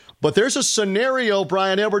But there's a scenario,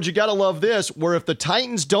 Brian Edwards, you got to love this, where if the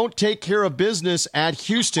Titans don't take care of business at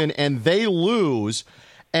Houston and they lose,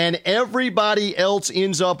 and everybody else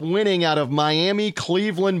ends up winning out of Miami,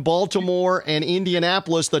 Cleveland, Baltimore, and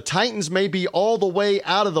Indianapolis, the Titans may be all the way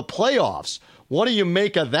out of the playoffs. What do you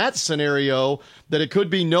make of that scenario, that it could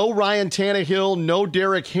be no Ryan Tannehill, no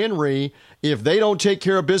Derrick Henry? If they don't take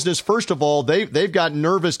care of business, first of all, they've got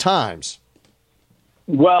nervous times.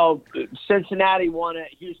 Well, Cincinnati won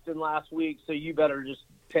at Houston last week, so you better just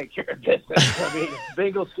take care of business. I mean, if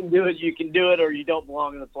Bengals can do it, you can do it, or you don't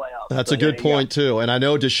belong in the playoffs. That's a good point, too. And I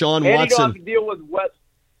know Deshaun and Watson. You don't have to deal with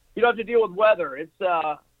You don't have to deal with weather. It's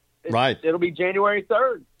right. It'll be January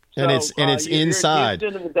 3rd. So, and it's inside.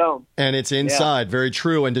 You're in the dome. And it's inside. Yeah. Very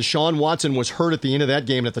true. And Deshaun Watson was hurt at the end of that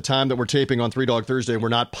game. At the time that we're taping on Three Dog Thursday, we're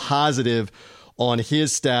not positive on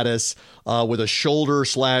his status with a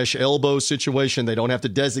shoulder/elbow situation. They don't have to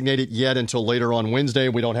designate it yet until later on Wednesday.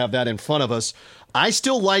 We don't have that in front of us. I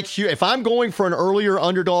still like if I'm going for an earlier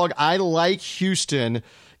underdog, I like Houston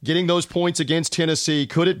getting those points against Tennessee.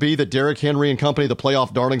 Could it be that Derrick Henry and company, the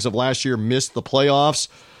playoff darlings of last year, missed the playoffs?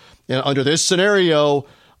 And under this scenario,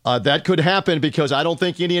 that could happen because I don't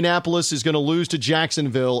think Indianapolis is going to lose to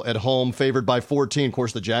Jacksonville at home, favored by 14. Of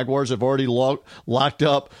course, the Jaguars have already locked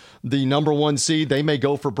up the number one seed. They may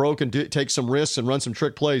go for broke and take some risks and run some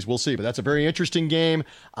trick plays. We'll see. But that's a very interesting game.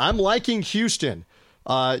 I'm liking Houston.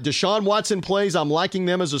 Deshaun Watson plays. I'm liking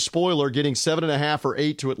them as a spoiler, getting 7.5 or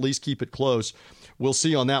 8 to at least keep it close. We'll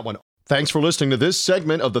see on that one. Thanks for listening to this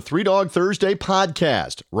segment of the Three Dog Thursday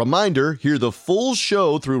podcast. Reminder, hear the full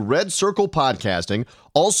show through Red Circle Podcasting.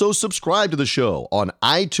 Also subscribe to the show on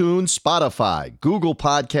iTunes, Spotify, Google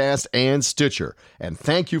Podcasts, and Stitcher. And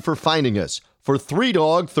thank you for finding us for Three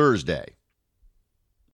Dog Thursday.